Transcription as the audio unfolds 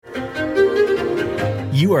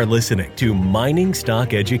You are listening to Mining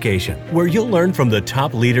Stock Education, where you'll learn from the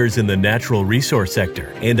top leaders in the natural resource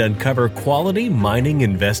sector and uncover quality mining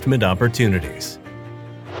investment opportunities.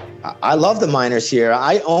 I love the miners here.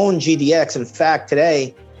 I own GDX. In fact,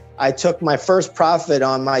 today I took my first profit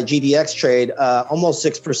on my GDX trade, almost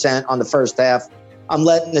 6% on the first half. I'm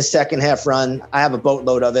letting the second half run. I have a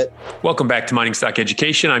boatload of it. Welcome back to Mining Stock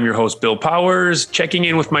Education. I'm your host, Bill Powers, checking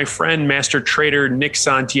in with my friend, master trader Nick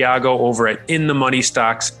Santiago over at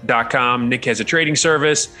InTheMoneyStocks.com. Nick has a trading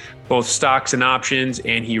service, both stocks and options,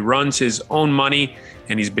 and he runs his own money.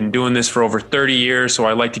 And he's been doing this for over 30 years. So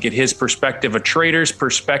I like to get his perspective, a trader's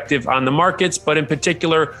perspective on the markets, but in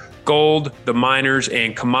particular, gold, the miners,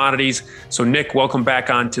 and commodities. So Nick, welcome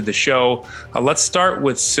back onto the show. Let's start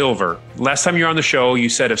with silver. Last time you were on the show, you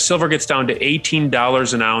said if silver gets down to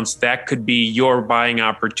 $18 an ounce, that could be your buying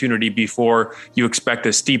opportunity before you expect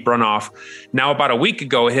a steep runoff. Now, about a week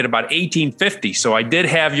ago, it hit about $18.50. So I did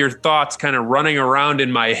have your thoughts kind of running around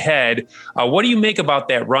in my head. What do you make about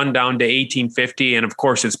that run down to $18.50? And of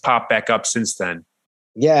course, it's popped back up since then.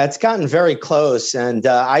 Yeah, it's gotten very close. And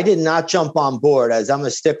I did not jump on board as I'm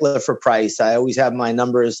a stickler for price. I always have my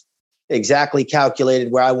numbers exactly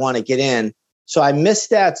calculated where I want to get in. So I missed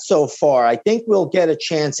that so far. I think we'll get a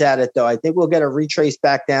chance at it, though. I think we'll get a retrace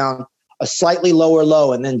back down, a slightly lower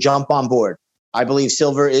low, and then jump on board. I believe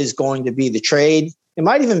silver is going to be the trade. It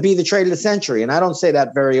might even be the trade of the century. And I don't say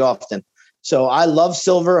that very often. So I love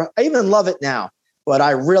silver. I even love it now. But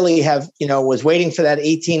I really was waiting for that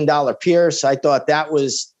 $18 pierce. I thought that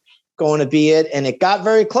was going to be it. And it got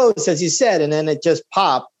very close, as you said, and then it just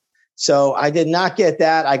popped. So I did not get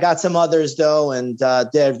that. I got some others, though, and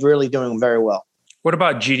they're really doing very well. What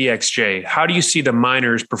about GDXJ? How do you see the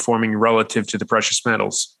miners performing relative to the precious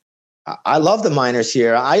metals? I love the miners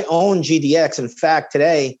here. I own GDX. In fact,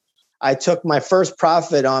 today I took my first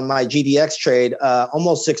profit on my GDX trade,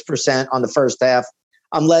 almost 6% on the first half.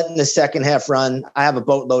 I'm letting the second half run. I have a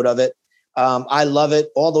boatload of it. I love it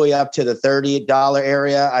all the way up to the $30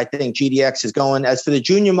 area. I think GDX is going. As for the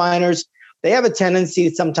junior miners, they have a tendency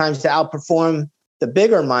sometimes to outperform the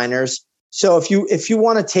bigger miners. So if you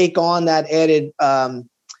want to take on that added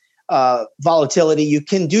volatility, you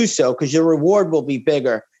can do so because your reward will be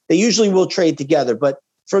bigger. They usually will trade together. But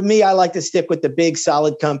for me, I like to stick with the big,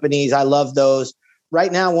 solid companies. I love those.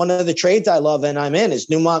 Right now, one of the trades I love and I'm in is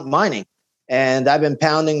Newmont Mining. And I've been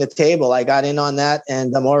pounding the table. I got in on that,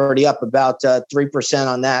 and I'm already up about 3%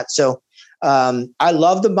 on that. So I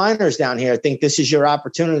love the miners down here. I think this is your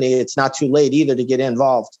opportunity. It's not too late either to get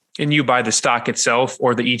involved. And you buy the stock itself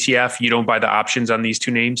or the ETF? You don't buy the options on these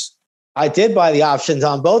two names? I did buy the options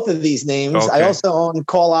on both of these names. Okay. I also own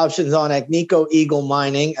call options on Agnico Eagle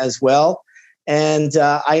Mining as well. And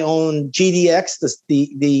I own GDX,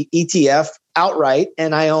 the ETF, outright,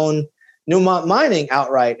 and I own Newmont Mining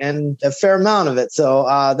outright, and a fair amount of it. So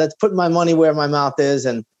that's putting my money where my mouth is.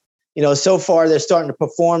 And, so far they're starting to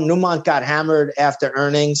perform. Newmont got hammered after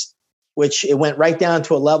earnings, which it went right down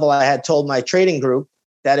to a level I had told my trading group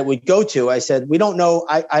that it would go to. I said, we don't know.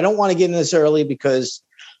 I don't want to get in this early because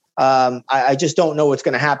I just don't know what's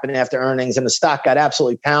going to happen after earnings. And the stock got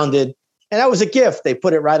absolutely pounded. And that was a gift. They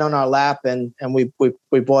put it right on our lap and we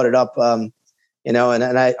bought it up. And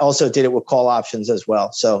I also did it with call options as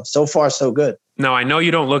well. So far, so good. Now, I know you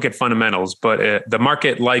don't look at fundamentals, but the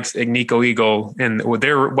market likes Agnico Eagle and what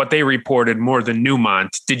they reported more than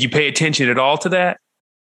Newmont. Did you pay attention at all to that?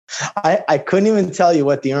 I couldn't even tell you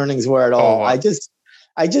what the earnings were at all. I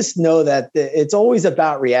just know that it's always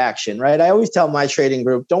about reaction, right? I always tell my trading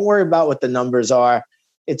group, don't worry about what the numbers are.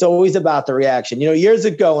 It's always about the reaction. Years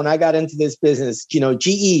ago when I got into this business,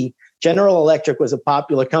 GE, General Electric, was a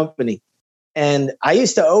popular company. And I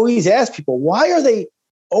used to always ask people, why are they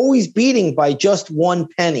always beating by just 1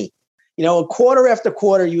 penny? A quarter after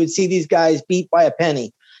quarter, you would see these guys beat by a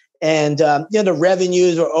penny. And, the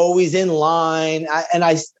revenues are always in line.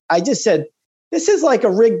 I just said, this is like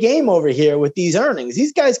a rigged game over here with these earnings.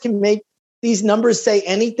 These guys can make these numbers say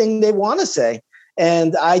anything they want to say.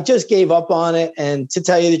 And I just gave up on it. And to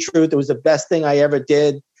tell you the truth, it was the best thing I ever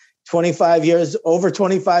did. Over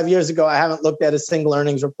 25 years ago, I haven't looked at a single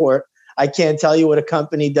earnings report. I can't tell you what a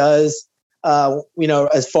company does,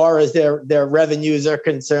 as far as their revenues are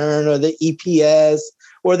concerned, or the EPS,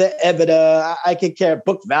 or the EBITDA. I could care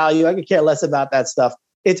book value. I could care less about that stuff.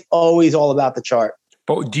 It's always all about the chart.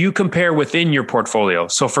 But do you compare within your portfolio?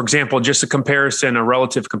 So, for example, just a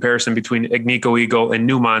relative comparison between Agnico Eagle and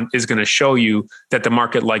Newmont is going to show you that the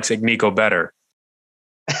market likes Agnico better.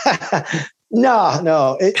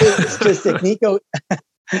 No, it's just Agnico.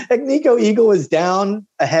 Agnico Eagle is down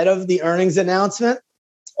ahead of the earnings announcement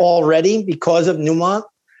already because of Newmont.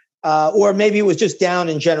 or maybe it was just down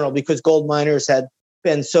in general because gold miners had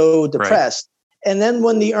been so depressed. Right. And then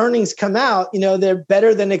when the earnings come out, they're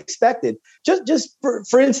better than expected. Just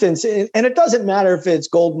for instance, and it doesn't matter if it's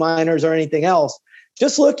gold miners or anything else.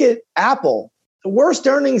 Just look at Apple, the worst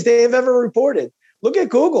earnings they have ever reported. Look at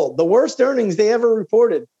Google, the worst earnings they ever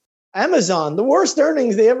reported. Amazon, the worst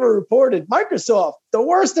earnings they ever reported. Microsoft, the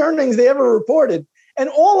worst earnings they ever reported. And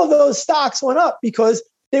all of those stocks went up because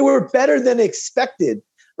they were better than expected,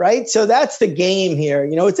 right? So that's the game here.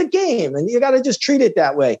 It's a game, and you got to just treat it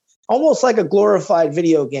that way, almost like a glorified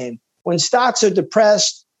video game. When stocks are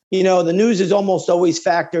depressed, the news is almost always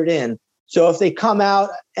factored in. So if they come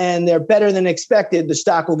out and they're better than expected, the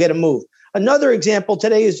stock will get a move. Another example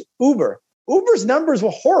today is Uber. Uber's numbers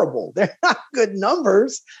were horrible. They're not good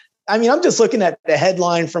numbers. I mean, I'm just looking at the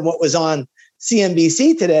headline from what was on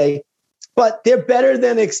CNBC today, but they're better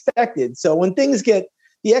than expected. So when the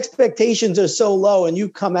expectations are so low and you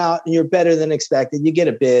come out and you're better than expected, you get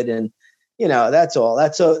a bid, and that's all.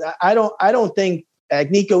 I don't think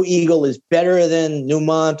Agnico Eagle is better than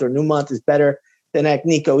Newmont or Newmont is better than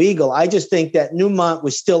Agnico Eagle. I just think that Newmont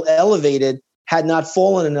was still elevated, had not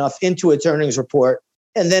fallen enough into its earnings report,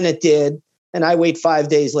 and then it did. And I wait 5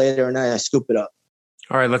 days later and I scoop it up.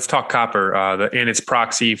 All right, let's talk copper and its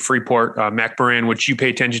proxy, Freeport-McMoRan, which you pay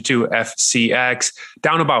attention to, FCX,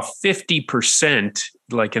 down about 50%,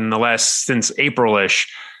 like since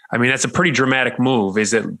April-ish. I mean, that's a pretty dramatic move.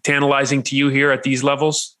 Is it tantalizing to you here at these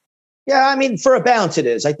levels? Yeah, I mean, for a bounce, it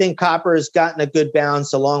is. I think copper has gotten a good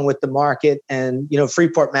bounce along with the market, and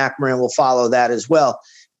Freeport-McMoRan will follow that as well.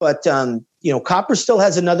 But copper still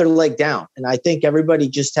has another leg down, and I think everybody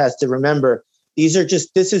just has to remember this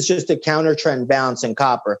is just a counter trend bounce in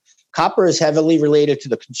copper. Copper is heavily related to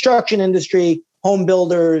the construction industry, home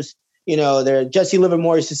builders. Jesse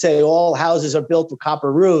Livermore used to say all houses are built with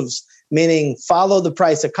copper roofs, meaning follow the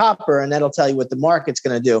price of copper, and that'll tell you what the market's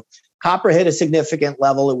going to do. Copper hit a significant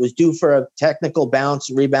level. It was due for a technical bounce,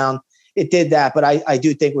 rebound. It did that, but I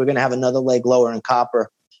do think we're going to have another leg lower in copper,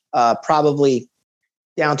 probably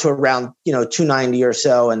down to around 290 or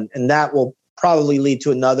so, and that will probably lead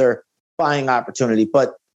to another buying opportunity.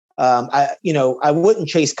 But I wouldn't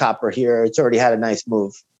chase copper here. It's already had a nice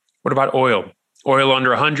move. What about oil? Oil under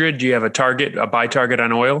 100? Do you have a buy target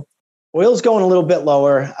on oil? Oil's going a little bit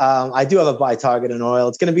lower. I do have a buy target on oil.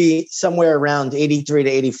 It's going to be somewhere around $83 to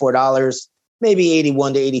 $84, maybe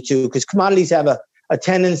 $81 to $82, because commodities have a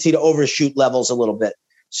tendency to overshoot levels a little bit.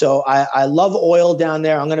 So I love oil down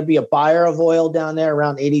there. I'm going to be a buyer of oil down there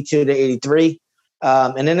around 82 to 83.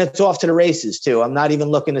 And then it's off to the races too. I'm not even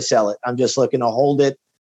looking to sell it. I'm just looking to hold it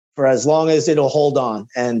for as long as it'll hold on.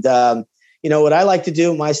 And, what I like to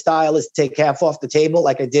do, my style is to take half off the table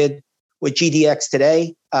like I did with GDX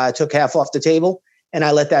today. I took half off the table and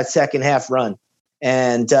I let that second half run.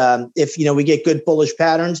 And if, we get good bullish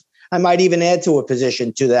patterns, I might even add to a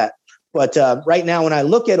position to that. But right now, when I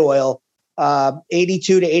look at oil,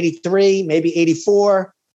 82 to 83, maybe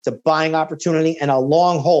 84, it's a buying opportunity and a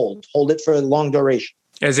long hold it for a long duration.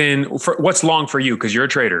 As in, what's long for you? Because you're a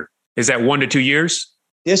trader. Is that 1 to 2 years?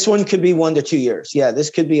 This one could be 1 to 2 years. Yeah, this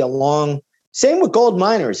could be a long, same with gold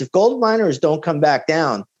miners. If gold miners don't come back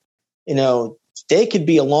down, they could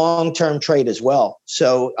be a long-term trade as well.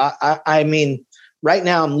 So I mean, right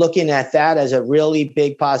now I'm looking at that as a really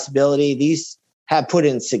big possibility. These have put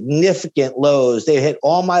in significant lows. They hit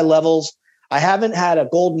all my levels. I haven't had a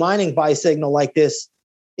gold mining buy signal like this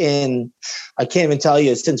I can't even tell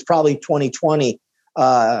you, since probably 2020,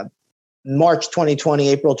 March 2020,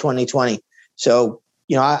 April 2020. So,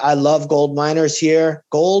 I love gold miners here.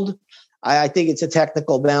 Gold, I think it's a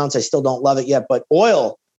technical bounce. I still don't love it yet. But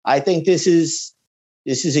oil, I think this is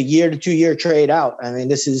a 1 to 2 year trade out. I mean,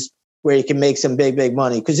 this is where you can make some big, big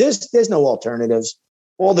money because there's no alternatives.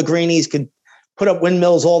 All the greenies could put up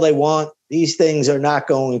windmills all they want. These things are not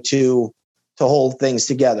going to hold things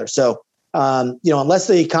together. So, unless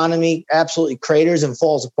the economy absolutely craters and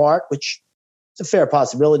falls apart, which is a fair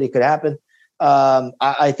possibility could happen,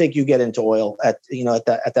 I think you get into oil at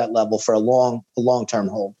that level for a long-term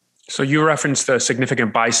hold. So you referenced the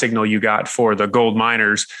significant buy signal you got for the gold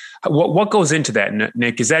miners. What goes into that,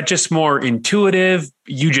 Nick? Is that just more intuitive?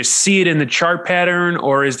 You just see it in the chart pattern,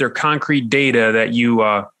 or is there concrete data that you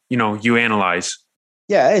analyze?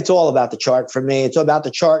 Yeah, it's all about the chart for me. It's all about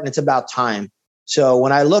the chart and it's about time. So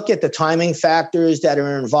when I look at the timing factors that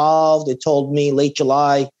are involved, it told me late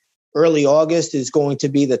July, early August is going to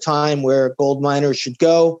be the time where gold miners should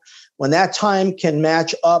go. When that time can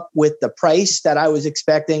match up with the price that I was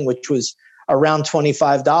expecting, which was around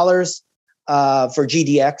 $25 for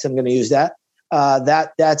GDX, I'm going to use that.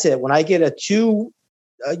 That's it. When I get a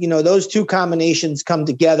those two combinations come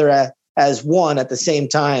together as one at the same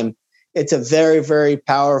time, it's a very, very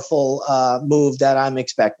powerful move that I'm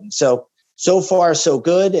expecting. So far, so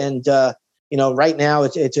good. And, right now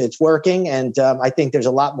it's working. And I think there's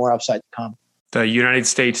a lot more upside to come. The United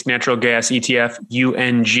States Natural Gas ETF,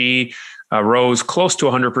 UNG, rose close to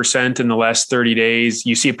 100% in the last 30 days.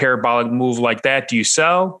 You see a parabolic move like that, do you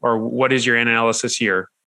sell, or what is your analysis here?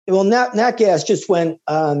 Well, Nat Gas just went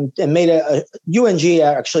and made UNG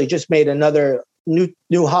actually just made another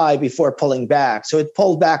new high before pulling back. So it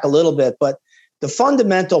pulled back a little bit, but the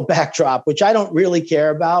fundamental backdrop, which I don't really care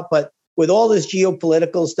about, but with all this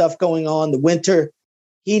geopolitical stuff going on, the winter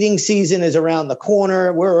heating season is around the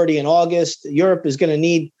corner. We're already in August. Europe is going to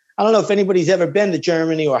need, I don't know if anybody's ever been to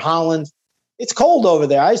Germany or Holland. It's cold over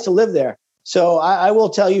there. I used to live there. So I will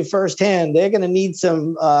tell you firsthand, they're going to need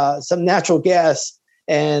some natural gas,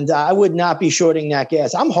 and I would not be shorting nat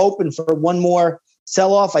gas. I'm hoping for one more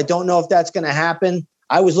sell-off. I don't know if that's going to happen.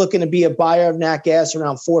 I was looking to be a buyer of nat gas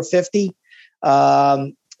around 450.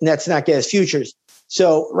 And that's nat gas futures.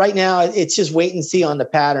 So right now it's just wait and see on the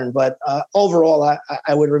pattern. But overall,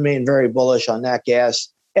 I would remain very bullish on nat gas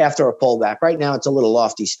after a pullback. Right now, it's a little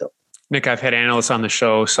lofty still. Nick, I've had analysts on the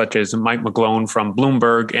show, such as Mike McGlone from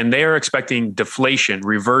Bloomberg, and they are expecting deflation,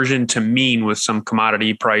 reversion to mean with some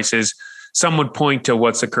commodity prices. Some would point to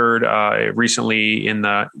what's occurred recently in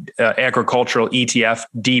the agricultural ETF,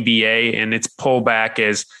 DBA, and its pullback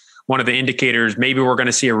as one of the indicators. Maybe we're going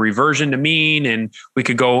to see a reversion to mean, and we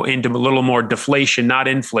could go into a little more deflation, not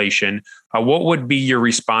inflation. What would be your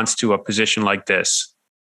response to a position like this?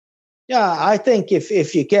 Yeah, I think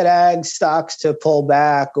if you get ag stocks to pull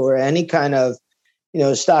back, or any kind of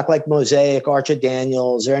stock like Mosaic, Archer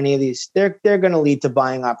Daniels, or any of these, they're going to lead to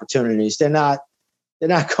buying opportunities. They're not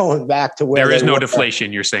going back to where there is no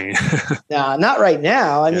deflation. You're saying? No, not right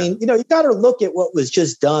now. I mean, you got to look at what was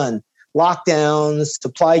just done. Lockdowns,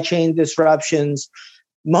 supply chain disruptions,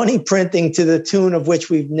 money printing to the tune of which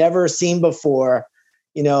we've never seen before.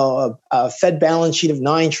 A Fed balance sheet of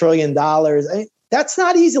 $9 trillion. That's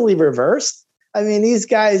not easily reversed. I mean, these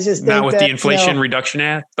guys just not with the Inflation Reduction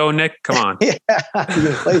Act, though, Nick. Come on. Yeah,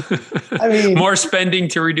 I mean, more spending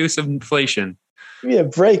to reduce inflation. Give me a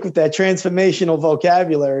break with that transformational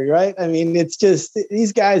vocabulary, right? I mean, it's just,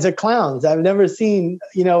 these guys are clowns. I've never seen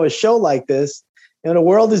a show like this. The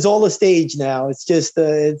world is all a stage now. It's just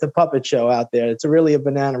it's a puppet show out there. It's really a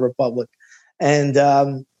banana republic. And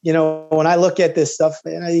when I look at this stuff,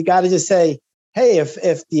 you got to just say, hey, if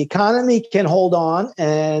the economy can hold on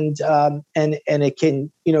and it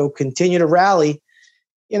can continue to rally,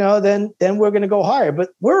 then we're going to go higher.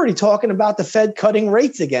 But we're already talking about the Fed cutting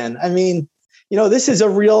rates again. I mean, this is a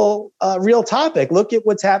real topic. Look at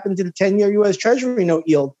what's happened to the 10-year U.S. Treasury note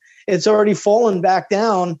yield. It's already fallen back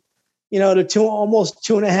down, to almost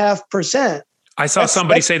 2.5%. I saw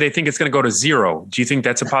somebody say they think it's going to go to zero. Do you think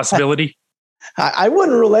that's a possibility? I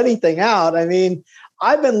wouldn't rule anything out. I mean,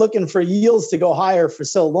 I've been looking for yields to go higher for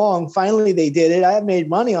so long. Finally, they did it. I made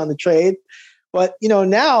money on the trade, but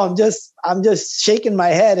now I'm just shaking my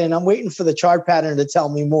head and I'm waiting for the chart pattern to tell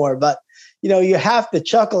me more. But you have to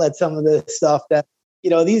chuckle at some of this stuff that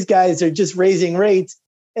these guys are just raising rates,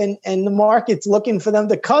 and the market's looking for them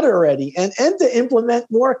to cut already and to implement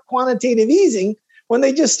more quantitative easing when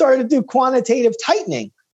they just started to do quantitative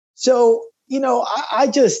tightening. So I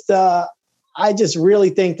just really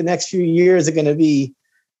think the next few years are going to be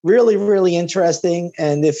really, really interesting.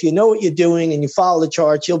 And if you know what you're doing and you follow the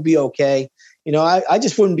charts, you'll be okay. I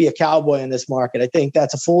just wouldn't be a cowboy in this market. I think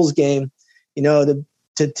that's a fool's game,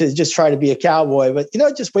 to just try to be a cowboy. But,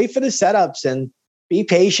 just wait for the setups and be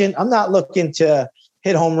patient. I'm not looking to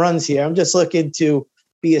hit home runs here. I'm just looking to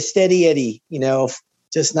be a steady Eddie,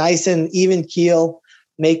 just nice and even keel,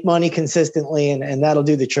 make money consistently, and that'll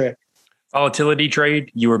do the trick. Volatility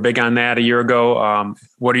trade, you were big on that a year ago.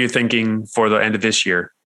 What are you thinking for the end of this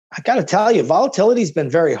year? I got to tell you, volatility's been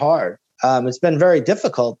very hard. It's been very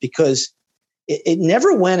difficult because it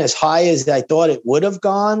never went as high as I thought it would have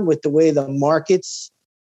gone with the way the markets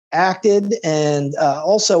acted. And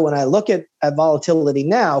also when I look at volatility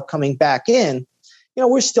now coming back in,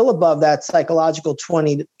 we're still above that psychological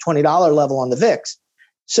 $20 level on the VIX.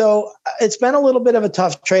 So it's been a little bit of a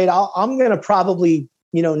tough trade. I'm going to probably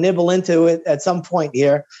nibble into it at some point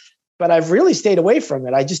here, but I've really stayed away from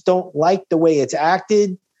it. I just don't like the way it's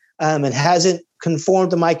acted. It hasn't conformed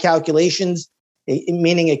to my calculations,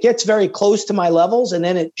 meaning it gets very close to my levels and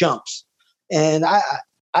then it jumps. And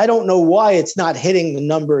I don't know why it's not hitting the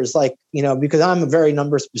numbers because I'm a very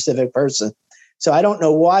number specific person. So I don't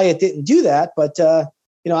know why it didn't do that. But,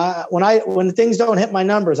 when things don't hit my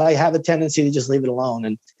numbers, I have a tendency to just leave it alone.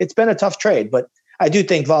 And it's been a tough trade, but I do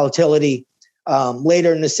think volatility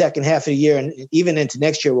later in the second half of the year and even into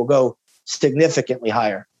next year will go significantly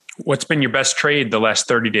higher. What's been your best trade the last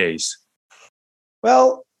 30 days?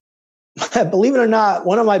 Well, believe it or not,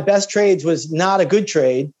 one of my best trades was not a good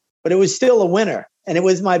trade, but it was still a winner, and it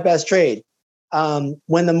was my best trade.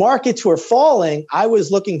 When the markets were falling, I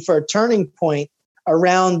was looking for a turning point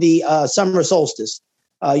around the summer solstice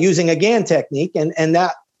using a Gann technique, and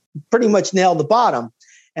that pretty much nailed the bottom.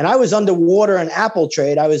 And I was underwater in Apple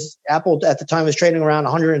trade. Apple at the time was trading around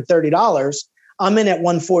 $130. I'm in at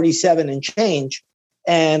 147 and change.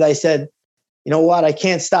 And I said, you know what? I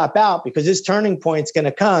can't stop out because this turning point's going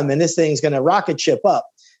to come and this thing's going to rocket ship up.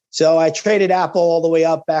 So I traded Apple all the way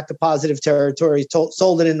up back to positive territory,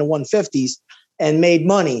 sold it in the 150s and made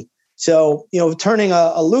money. So, turning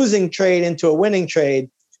a losing trade into a winning trade,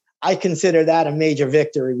 I consider that a major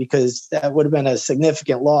victory because that would have been a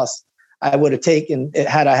significant loss I would have taken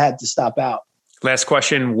had I had to stop out. Last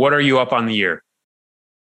question. What are you up on the year?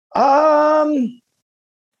 In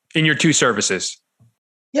your two services?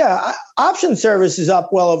 Yeah, option service is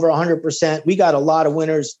up well over 100%. We got a lot of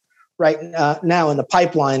winners right now in the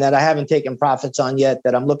pipeline that I haven't taken profits on yet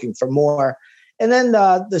that I'm looking for more. And then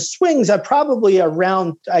the swings are probably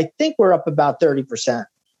around, I think we're up about 30%,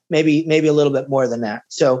 maybe a little bit more than that.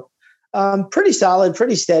 So pretty solid,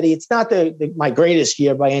 pretty steady. It's not my greatest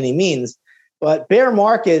year by any means, but bear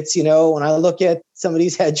markets, when I look at some of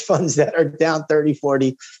these hedge funds that are down 30,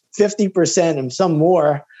 40, 50% and some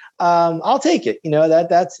more, I'll take it.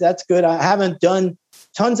 That's good. I haven't done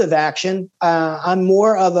tons of action. I'm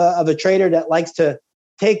more of a trader that likes to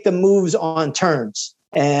take the moves on turns.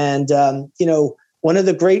 And, one of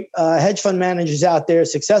the great hedge fund managers out there,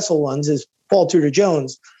 successful ones, is Paul Tudor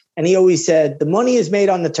Jones. And he always said, the money is made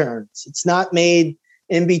on the turns. It's not made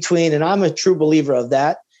in between. And I'm a true believer of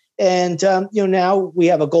that. And, now we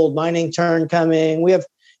have a gold mining turn coming. We have,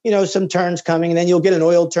 some turns coming, and then you'll get an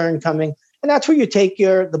oil turn coming. And that's where you take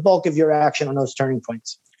the bulk of your action on those turning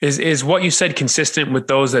points. Is what you said consistent with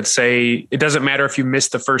those that say it doesn't matter if you miss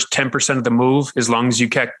the first 10% of the move, as long as you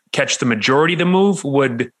catch the majority of the move?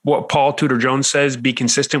 Would what Paul Tudor Jones says be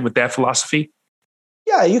consistent with that philosophy?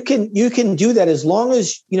 Yeah, you can do that as long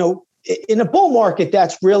as, in a bull market,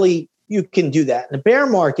 that's really, you can do that. In a bear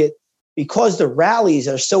market, because the rallies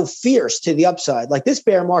are so fierce to the upside, like this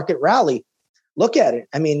bear market rally, look at it.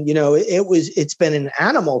 I mean, it's been an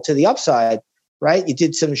animal to the upside, right? You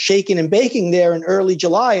did some shaking and baking there in early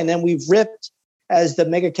July, and then we've ripped as the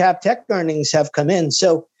mega cap tech earnings have come in.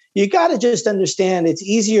 So you got to just understand it's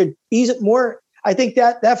easier, more. I think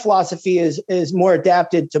that philosophy is more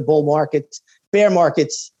adapted to bull markets. Bear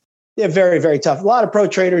markets, they're very, very tough. A lot of pro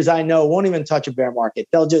traders I know won't even touch a bear market.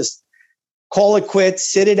 They'll just call it quits,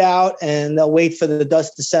 sit it out, and they'll wait for the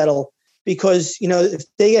dust to settle. Because, if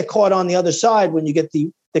they get caught on the other side, when you get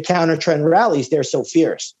the counter trend rallies, they're so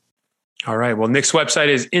fierce. All right. Well, Nick's website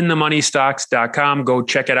is inthemoneystocks.com. Go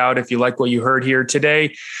check it out if you like what you heard here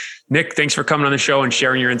today. Nick, thanks for coming on the show and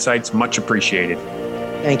sharing your insights. Much appreciated.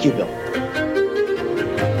 Thank you, Bill.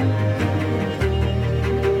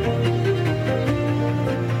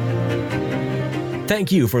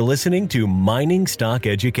 Thank you for listening to Mining Stock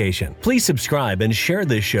Education. Please subscribe and share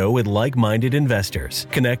this show with like-minded investors.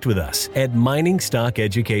 Connect with us at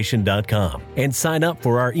miningstockeducation.com and sign up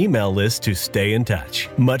for our email list to stay in touch.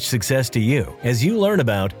 Much success to you as you learn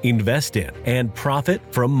about, invest in, and profit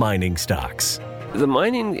from mining stocks. The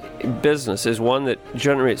mining business is one that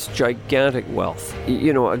generates gigantic wealth.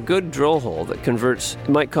 A good drill hole that converts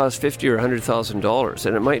might cost $50,000 or $100,000,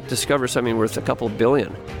 and it might discover something worth a couple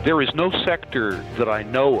billion. There is no sector that I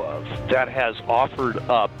know of that has offered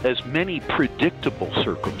up as many predictable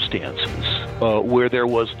circumstances where there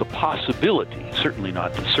was the possibility, certainly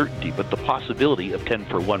not the certainty, but the possibility of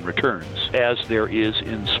 10-for-1 returns, as there is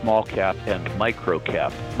in small cap and micro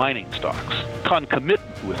cap mining stocks.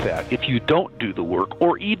 Concomitant with that, if you don't do the work,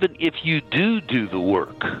 or even if you do the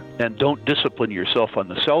work and don't discipline yourself on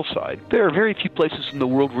the sell side, there are very few places in the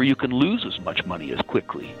world where you can lose as much money as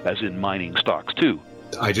quickly as in mining stocks too.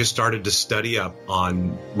 I just started to study up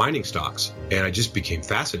on mining stocks, and I just became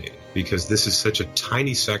fascinated because this is such a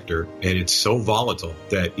tiny sector and it's so volatile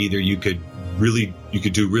that either you could do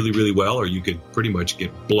really, really well, or you could pretty much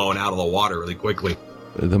get blown out of the water really quickly.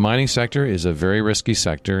 The mining sector is a very risky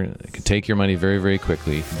sector. It can take your money very, very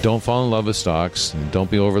quickly. Don't fall in love with stocks. And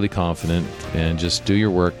don't be overly confident, and just do your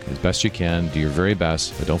work as best you can. Do your very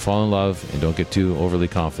best, but don't fall in love and don't get too overly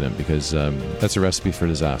confident, because that's a recipe for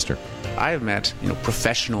disaster. I have met,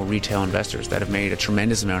 professional retail investors that have made a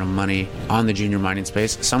tremendous amount of money on the junior mining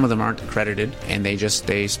space. Some of them aren't accredited, and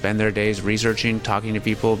they spend their days researching, talking to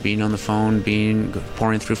people, being on the phone,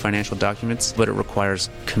 pouring through financial documents, but it requires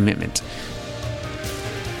commitment.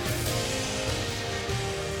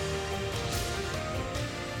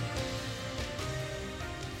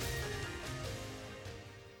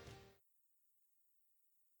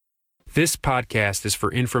 This podcast is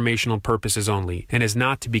for informational purposes only and is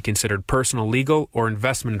not to be considered personal legal or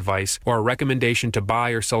investment advice or a recommendation to buy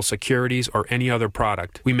or sell securities or any other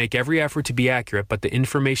product. We make every effort to be accurate, but the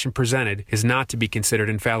information presented is not to be considered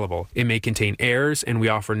infallible. It may contain errors, and we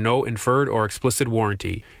offer no inferred or explicit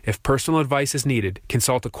warranty. If personal advice is needed,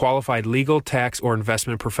 consult a qualified legal, tax, or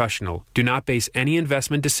investment professional. Do not base any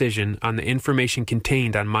investment decision on the information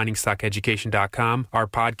contained on miningstockeducation.com, our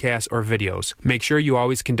podcasts, or videos. Make sure you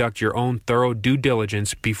always conduct your own thorough due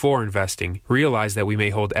diligence before investing. Realize that we may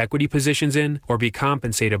hold equity positions in or be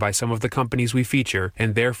compensated by some of the companies we feature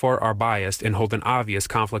and therefore are biased and hold an obvious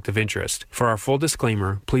conflict of interest. For our full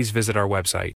disclaimer, please visit our website.